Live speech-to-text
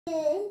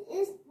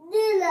It's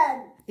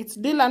Dylan. It's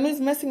Dylan who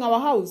is messing our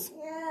house?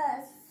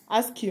 Yes.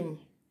 Ask him.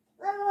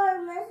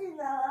 Someone messing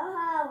our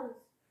house.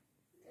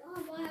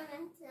 Someone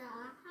messing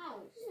our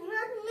house.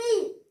 Not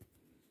me.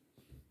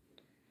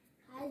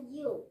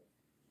 You.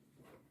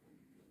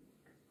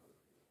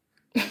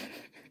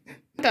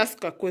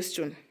 Ask a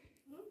question.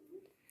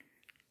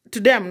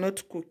 Today I'm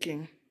not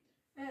cooking.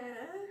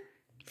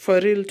 For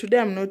real, today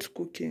I'm not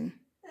cooking.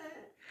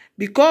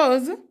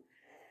 Because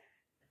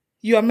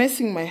you are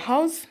messing my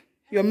house.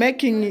 You're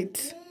making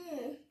it.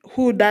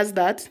 Who does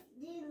that?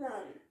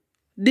 Dylan.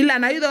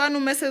 Dylan, are you the one who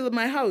messes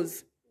my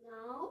house?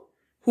 No.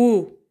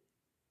 Who?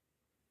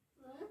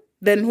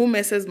 Then who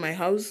messes my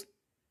house?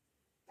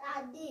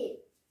 Daddy.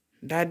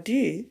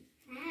 Daddy?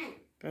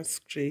 That's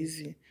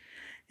crazy.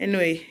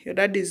 Anyway, your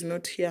daddy is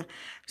not here.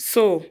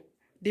 So,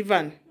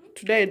 Divan,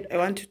 today I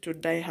want you to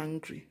die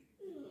hungry.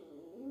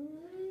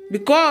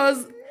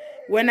 Because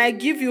when I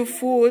give you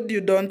food, you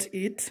don't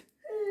eat.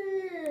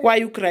 Why are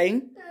you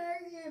crying?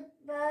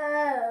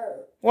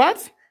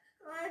 What?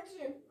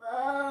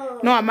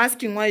 No, I'm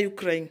asking why you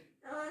crying.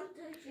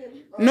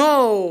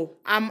 No,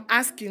 I'm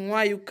asking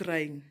why you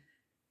crying.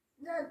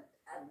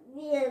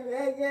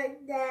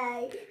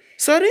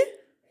 Sorry?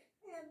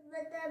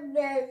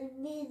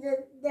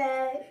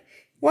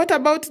 What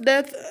about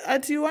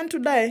death? You want to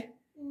die?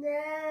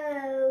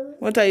 No.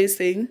 What are you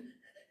saying?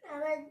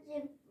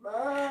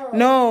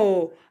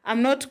 No,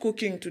 I'm not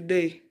cooking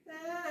today.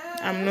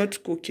 I'm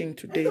not cooking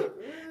today.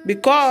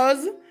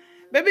 Because,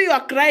 baby, you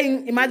are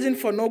crying, imagine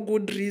for no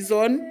good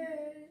reason.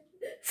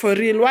 For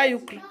real, why you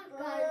crying?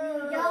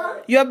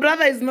 Your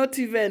brother is not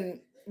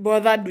even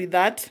bothered with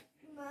that.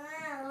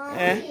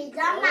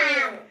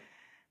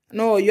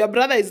 No, your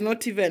brother is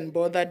not even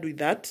bothered with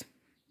that.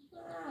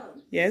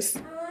 Yes.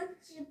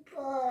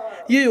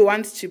 You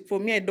want chipo.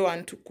 Me, I don't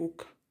want to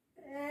cook.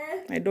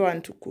 I don't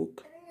want to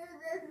cook.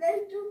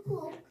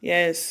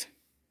 Yes.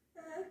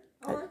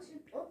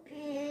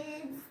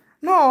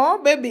 No,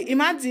 baby,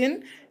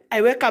 imagine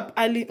I wake up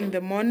early in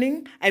the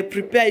morning, I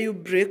prepare you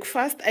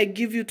breakfast, I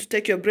give you to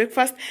take your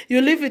breakfast,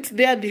 you leave it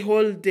there the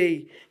whole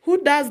day.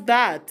 Who does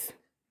that?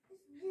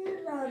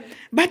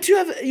 But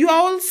you are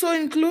also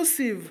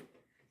inclusive.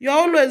 You're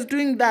always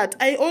doing that.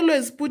 I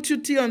always put you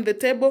tea on the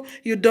table,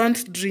 you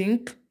don't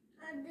drink.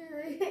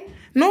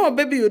 No,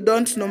 baby, you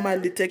don't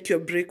normally take your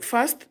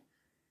breakfast.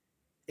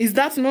 Is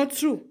that not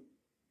true?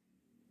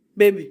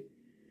 Baby,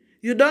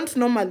 you don't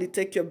normally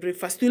take your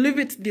breakfast. You leave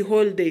it the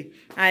whole day.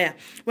 Aya.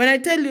 When I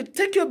tell you,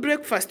 take your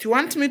breakfast, you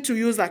want me to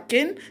use a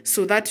cane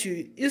so that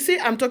you see,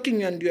 I'm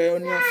talking on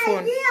your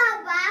phone.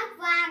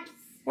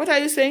 What are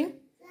you saying?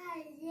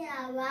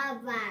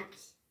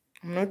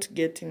 I'm not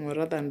getting or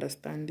rather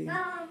understanding.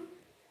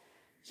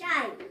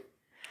 Chai.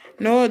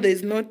 No,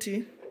 there's no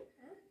tea.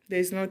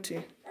 There's no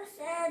tea.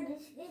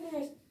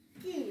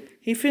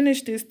 He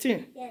finished his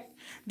tea? Yes.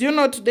 Do you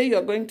know today you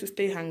are going to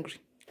stay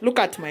hungry? Look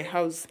at my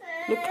house.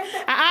 Look.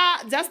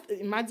 Just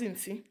imagine,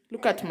 see.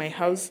 Look at my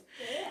house.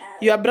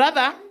 Your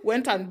brother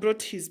went and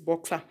brought his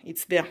boxer.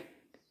 It's there.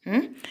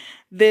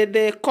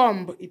 The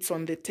comb, it's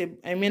on the table.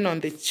 I mean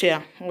on the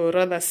chair, or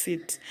rather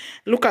seat.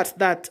 Look at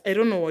that. I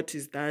don't know what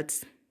is that.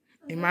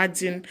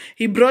 Imagine.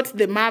 He brought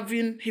the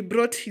Marvin. He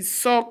brought his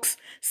socks.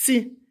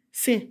 See.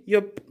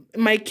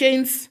 My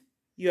canes.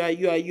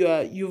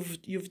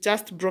 You've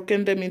just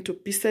broken them into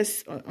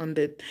pieces on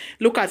the.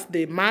 Look at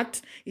the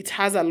mat. It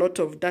has a lot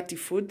of dirty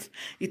food.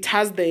 It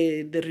has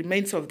the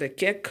remains of the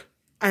cake.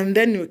 And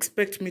then you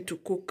expect me to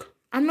cook.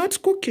 I'm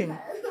not cooking.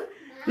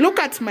 Look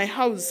at my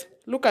house.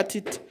 Look at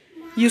it.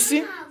 You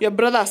see, your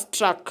brother's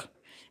truck.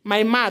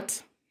 My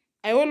mat.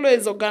 I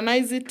always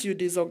organize it, you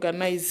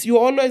disorganize. You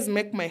always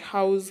make my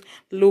house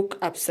look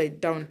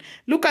upside down.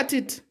 Look at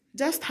it.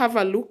 Just have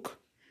a look.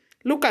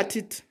 Look at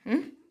it.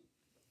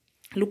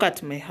 Look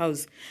at my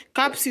house.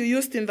 Cups you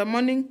used in the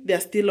morning, they're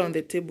still on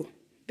the table.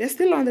 They're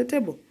still on the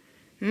table.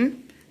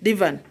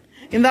 Divan.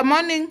 In the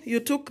morning,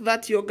 you took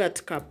that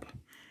yogurt cup.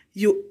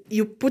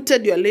 You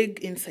putted your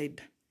leg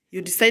inside.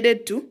 You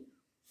decided to?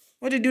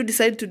 What did you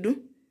decide to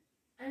do?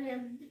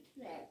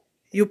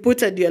 You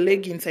putted your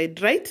leg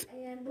inside, right?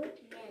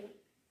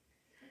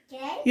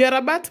 Okay. You're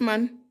a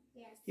Batman.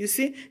 Yes. You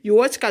see, you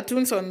watch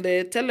cartoons on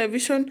the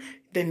television,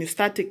 then you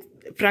start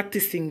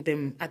practicing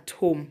them at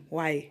home.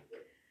 Why?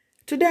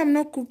 Today I'm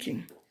not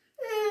cooking.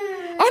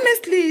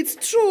 Honestly, it's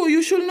true.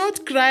 You should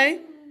not cry.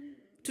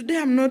 Today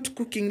I'm not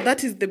cooking.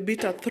 That is the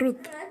bitter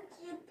truth.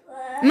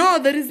 No,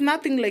 there is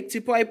nothing like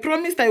chipo. I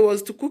promised I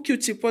was to cook you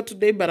chipo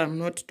today, but I'm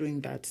not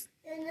doing that.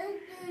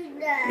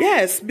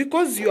 Yes,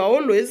 because you are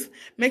always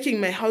making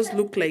my house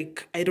look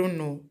like, I don't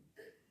know.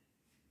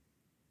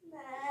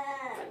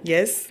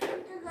 Yes?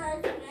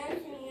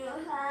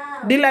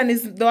 Dylan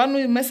is the one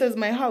who messes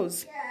my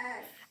house?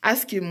 Yes.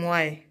 Ask him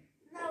why.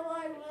 No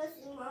one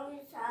messing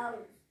Mommy's house.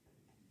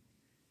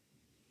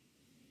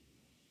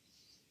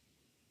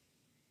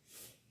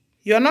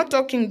 You are not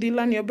talking,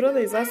 Dylan. Your brother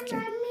is asking.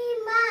 Mom.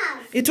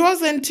 It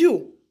wasn't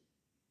you.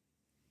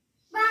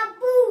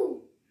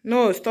 Babu.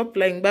 No, stop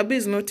lying. Babu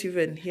is not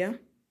even here.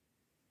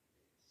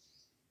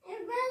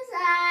 It was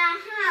our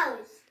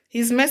house.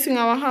 He's messing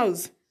our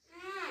house.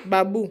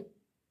 Babu.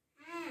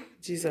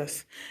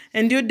 Jesus.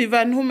 And you,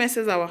 Divan, who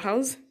messes our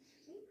house?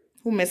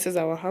 Who messes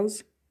our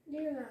house?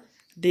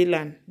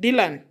 Dylan.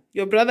 Dylan,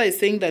 your brother is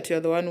saying that you're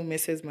the one who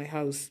messes my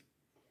house.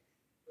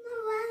 No,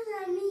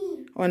 it wasn't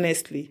me.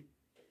 Honestly.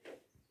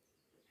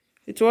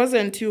 It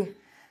wasn't you.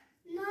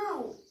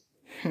 No.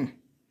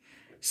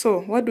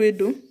 So, what do we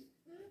do?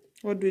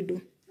 What do we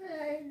do?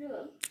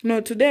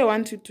 No, today I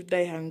want you to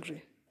die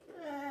hungry.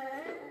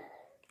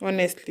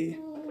 Honestly.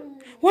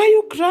 Why are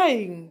you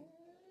crying?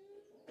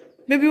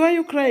 Baby, why are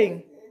you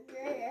crying?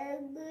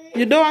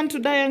 You don't want to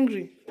die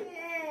hungry?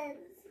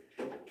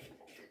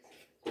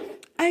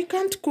 I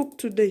can't cook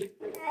today.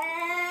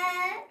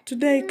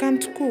 Today I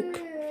can't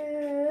cook.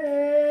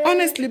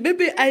 Honestly,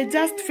 baby, I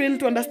just fail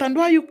to understand.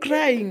 Why are you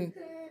crying?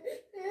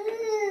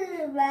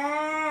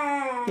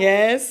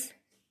 Yes?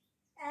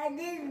 I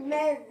didn't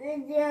mess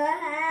with your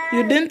house.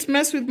 You didn't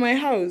mess with my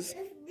house?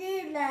 It's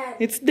Dylan.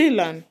 It's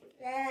Dylan.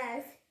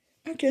 Yes.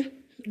 Okay.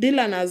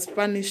 Dylan has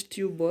punished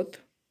you both.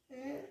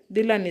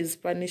 Dylan is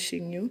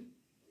punishing you.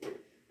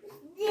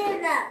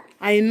 Dylan.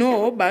 I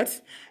know,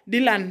 but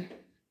Dylan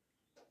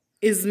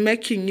is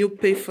making you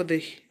pay for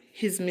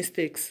his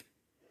mistakes.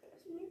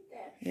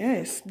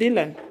 Yes,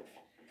 Dylan.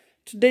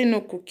 Today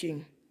no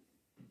cooking.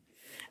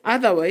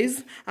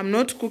 Otherwise, I'm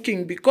not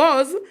cooking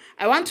because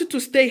I want you to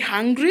stay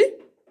hungry.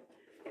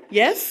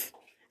 Yes?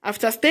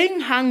 After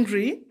staying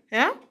hungry,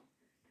 yeah?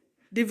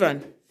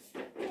 Divan.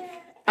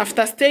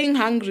 After staying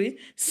hungry,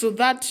 so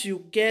that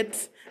you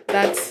get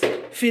that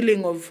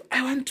feeling of,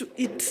 I want to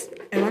eat.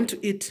 I want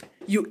to eat.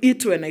 You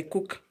eat when I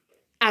cook.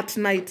 At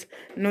night.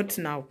 Not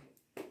now.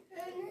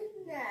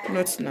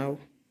 Not now.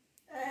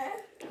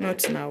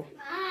 Not now.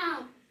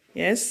 Mom.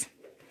 Yes?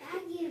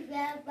 Daddy,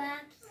 Baba.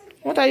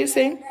 What are you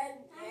saying?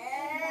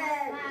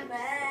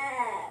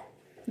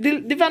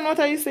 Divan, what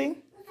are you saying?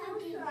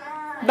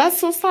 That's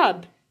so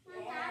sad.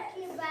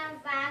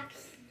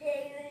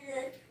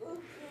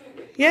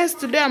 Yes,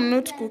 today I'm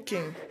not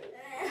cooking.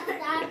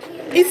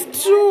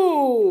 It's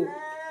true.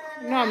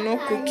 No, I'm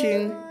not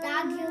cooking.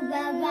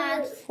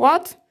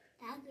 What?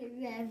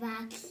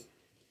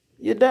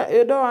 You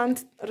don't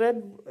want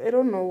red? I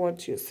don't know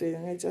what you're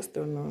saying. I just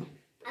don't know.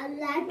 I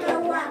like the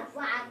wax.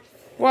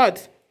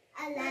 What?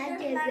 I like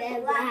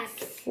the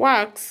wax.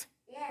 Wax?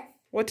 Yes.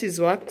 What is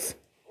wax?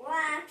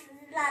 Wax.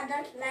 I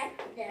don't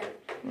like them.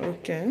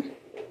 Okay.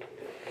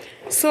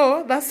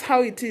 So that's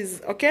how it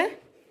is, okay?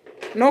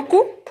 No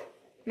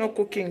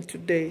cooking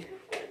today.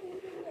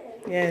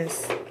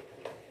 Yes.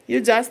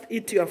 You just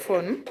eat your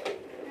phone.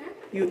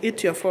 You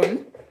eat your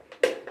phone.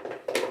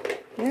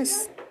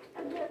 Yes.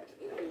 I don't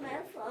eat my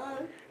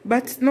phone.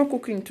 But no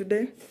cooking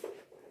today.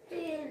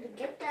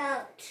 Get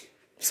out.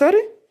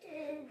 Sorry?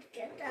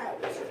 Get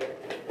out.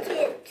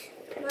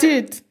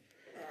 Teeth.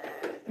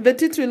 The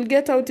teeth will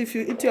get out if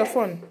you eat your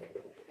phone.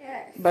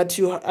 Yes. But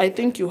I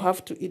think you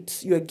have to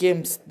eat your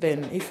games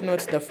then, if not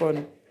the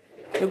phone.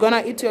 You're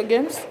gonna eat your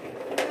games?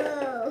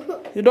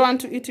 No. You don't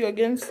want to eat your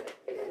games?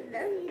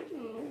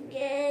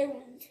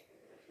 Games.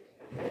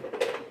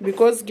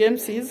 Because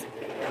games is?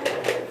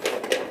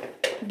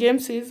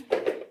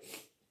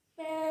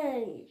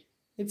 Hey.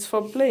 It's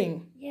for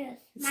playing. Yes.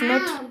 It's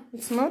not?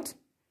 It's not?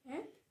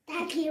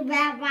 Thank you,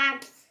 Baba.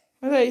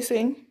 What are you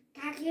saying?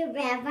 Thank you,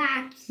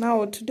 Baba.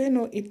 Now, today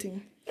no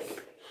eating.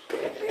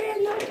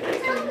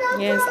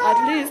 Yes,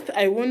 at least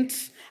I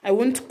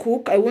won't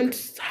cook. I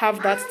won't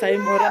have that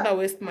time or rather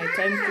waste my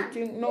time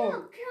cooking.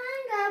 No.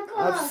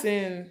 I've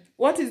seen.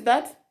 What is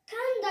that?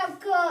 Kind of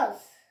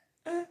course.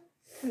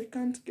 I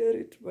can't get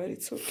it, but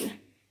it's okay.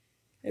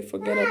 I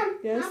forget it.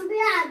 Yes?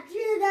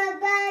 Jingle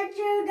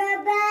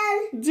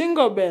bell.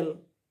 Jingle bell.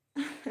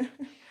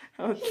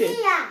 Okay.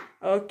 Yeah.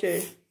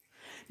 Okay.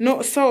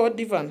 No, so,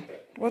 Divan,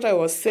 what I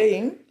was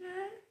saying,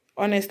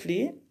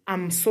 honestly,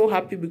 I'm so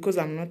happy because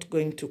I'm not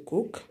going to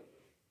cook.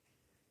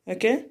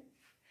 Okay?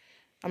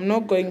 I'm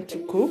not going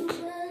to cook.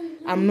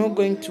 I'm not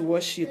going to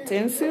wash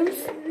utensils.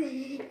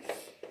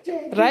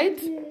 Right?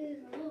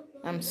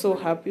 I'm so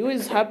happy. Who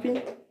is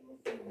happy?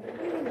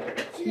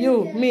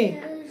 You, me.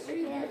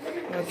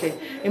 Okay.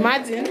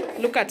 Imagine,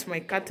 look at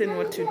my curtain,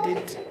 what you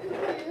did.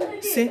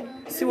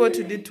 See what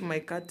you did to my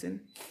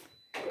curtain.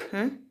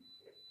 Huh?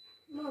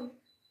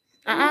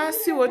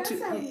 See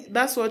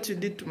that's what you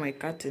did to my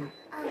curtain.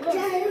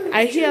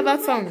 I hear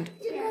that sound.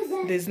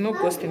 There's no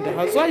ghost in the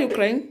house. Why are you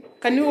crying?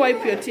 Can you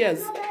wipe your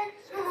tears?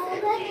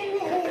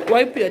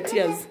 Wipe your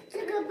tears.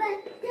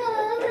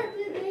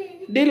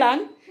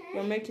 Dylan,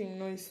 you're making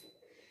noise.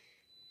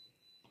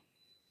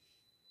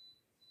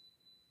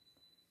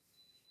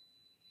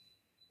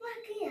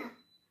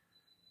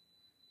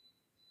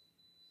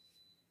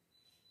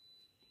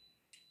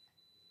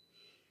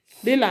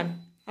 Dylan,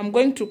 I'm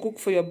going to cook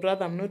for your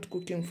brother. I'm not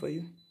cooking for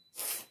you.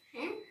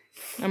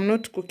 I'm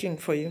not cooking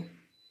for you.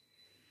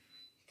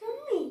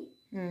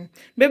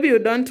 Baby, you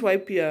don't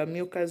wipe your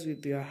mucus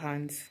with your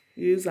hands.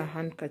 You use a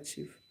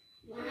handkerchief.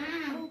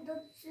 Wow,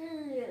 that's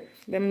serious.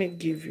 Let me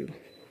give you.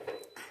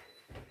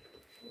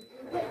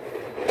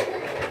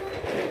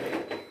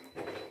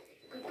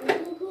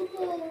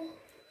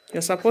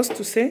 You're supposed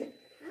to say?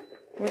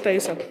 What are you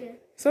supposed?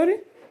 Sorry?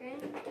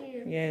 Thank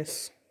you.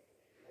 Yes.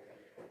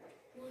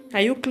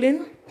 Are you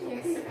clean?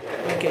 Yes.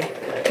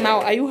 Okay.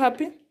 Now, are you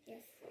happy? Yes.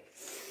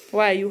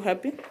 Why are you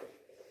happy?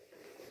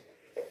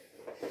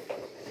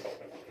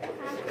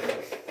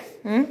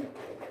 Hmm?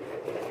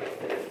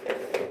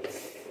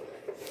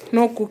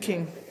 No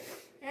cooking.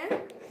 Huh?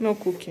 No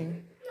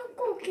cooking. No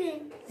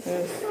cooking.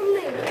 Yes. For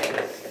me.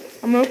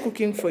 I'm not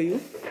cooking for you.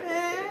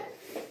 Huh?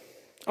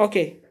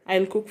 Okay,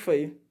 I'll cook for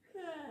you.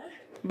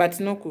 But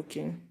no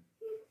cooking.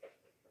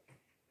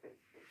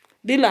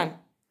 Dylan,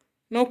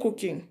 no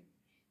cooking.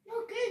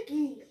 No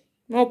cooking.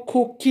 No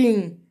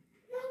cooking.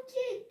 No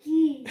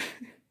cooking.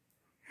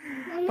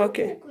 No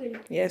Okay. cooking.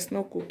 Yes,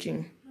 no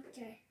cooking.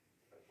 Okay.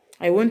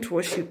 I won't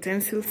wash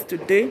utensils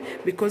today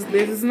because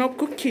there is no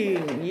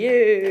cooking.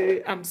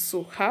 Yay! I'm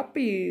so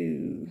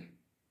happy.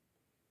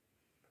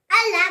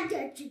 I like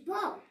the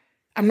chipo.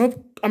 I'm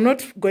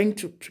not going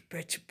to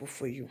prepare chipo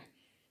for you.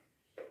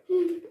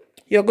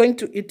 You're going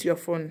to eat your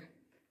phone.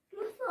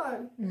 My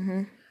phone.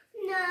 Mm-hmm.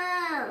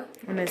 No.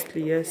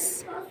 Honestly,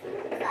 yes.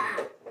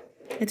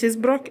 It is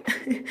broken.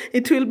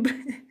 It will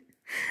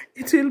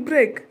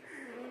break.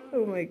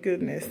 Oh my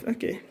goodness.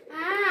 Okay.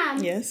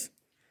 Mom. Yes.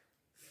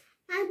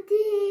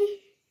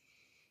 Auntie,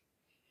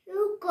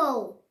 you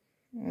go.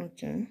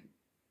 Okay.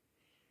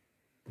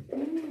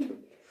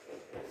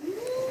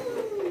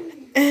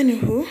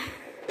 Anywho.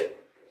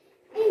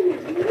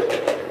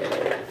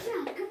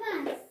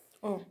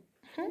 Oh.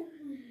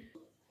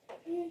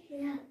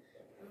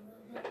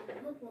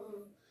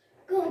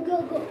 Go.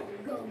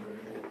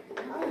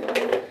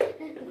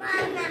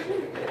 Mama.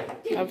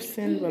 I've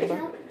seen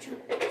Baba.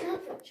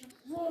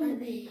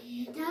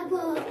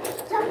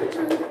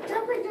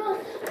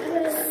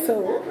 So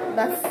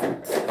that's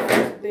it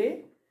today.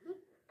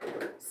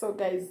 So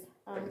guys,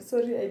 I'm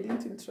sorry I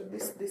didn't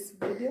introduce this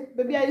video.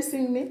 Baby, are you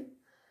seeing me?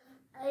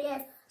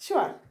 Yes.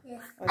 Sure.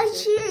 Yes. Okay. I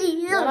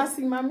see You wanna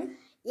see mommy?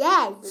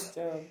 Yes. Good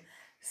job.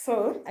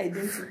 So I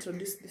didn't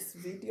introduce this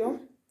video.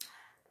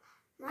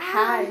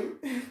 Hi.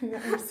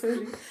 I'm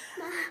sorry.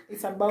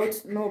 It's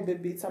about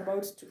baby. It's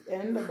about to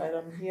end, but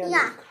I'm here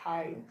like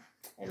hi.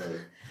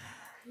 Anyway,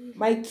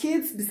 my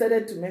kids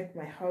decided to make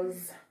my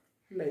house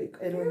like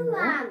I don't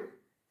know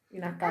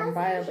in a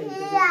campfire by the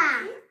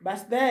way.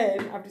 But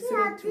then I've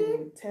decided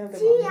to tell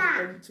them I'm not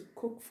going to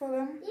cook for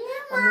them.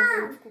 I'm not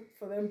going to cook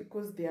for them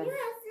because they have.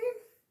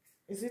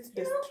 Is it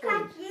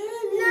destroyed?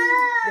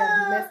 They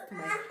have messed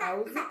my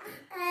house.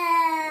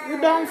 You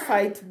don't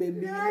fight,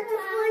 baby. They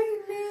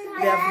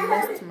have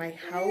messed my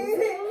house.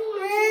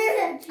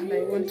 And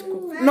I want to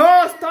cook.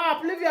 No,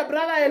 stop. Leave your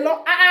brother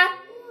alone.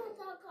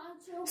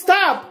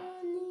 Stop.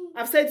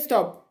 I've said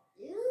stop.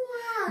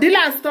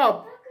 Dylan,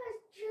 stop.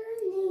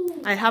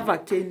 I have a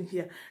cane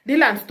here.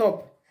 Dylan,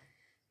 stop.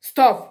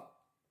 Stop.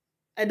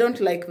 I don't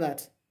like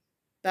that.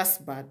 That's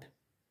bad.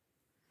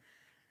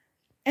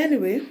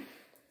 Anyway.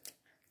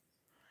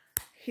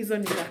 Hizo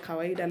ni za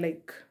kawaida,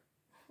 like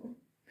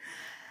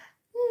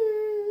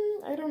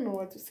I don't know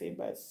what to say,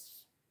 but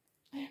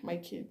my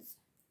kids,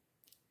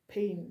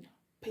 pain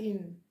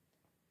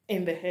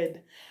in the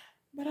head,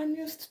 but I'm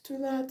used to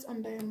that,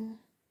 and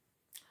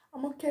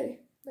I'm okay.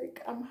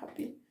 Like I'm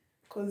happy,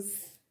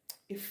 because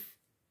if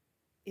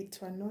it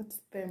were not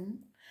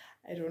them,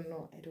 I don't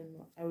know,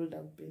 I would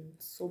have been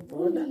so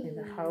bored in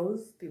the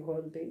house the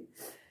whole day.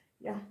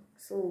 Yeah,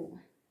 so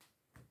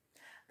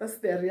that's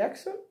their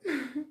reaction.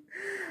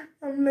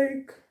 I'm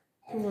like,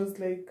 he was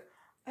like,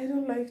 I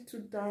don't like to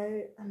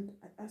die. And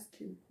I asked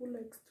him, who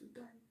likes to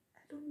die?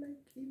 I don't like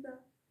either.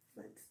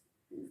 But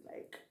he's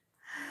like,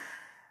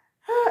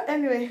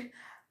 anyway,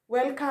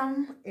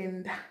 welcome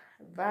and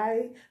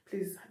bye.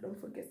 Please don't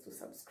forget to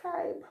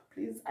subscribe.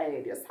 Please, I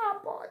need your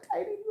support.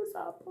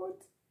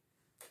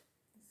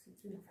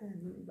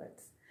 But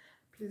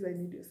please, I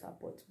need your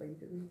support, by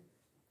the way.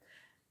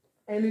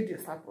 I need your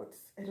support.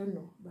 I don't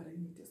know, but I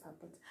need your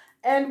support.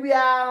 And we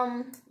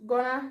are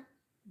gonna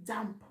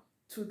jump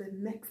to the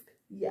next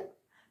year.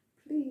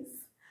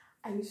 Please,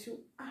 I wish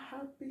you a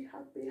happy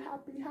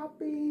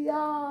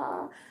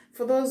year.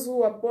 For those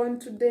who are born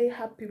today,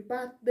 happy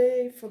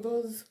birthday. For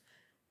those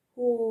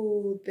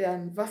who their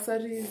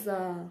anniversaries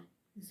are,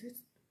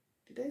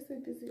 did I say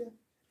this year?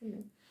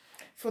 No.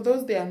 For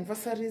those their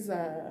anniversaries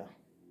are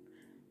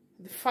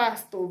the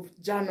 1st of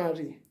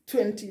January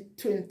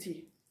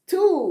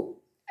 2022.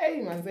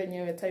 Hey,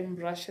 manzenyewe, time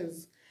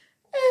brushes.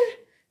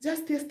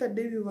 Just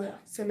yesterday we were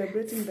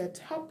celebrating that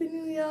Happy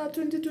New Year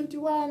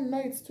 2021. Now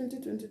it's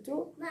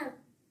 2022. Mom.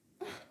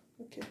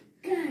 Okay.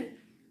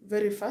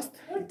 Very fast.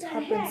 It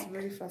happens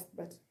very fast.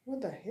 But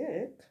what the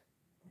heck?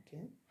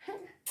 Okay.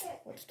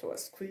 What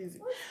was crazy.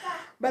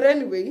 But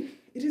anyway,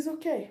 it is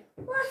okay.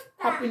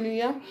 Happy New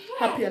Year.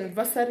 Happy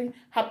anniversary.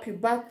 Happy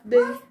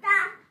birthday.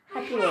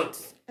 Happy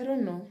what? I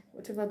don't know.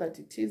 Whatever that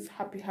it is.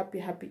 Happy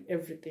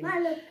everything.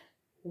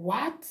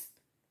 What?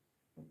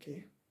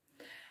 Okay.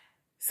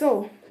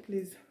 So,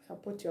 please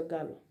support your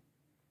girl.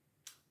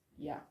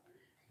 Yeah.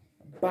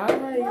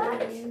 Bye.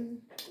 Love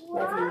you.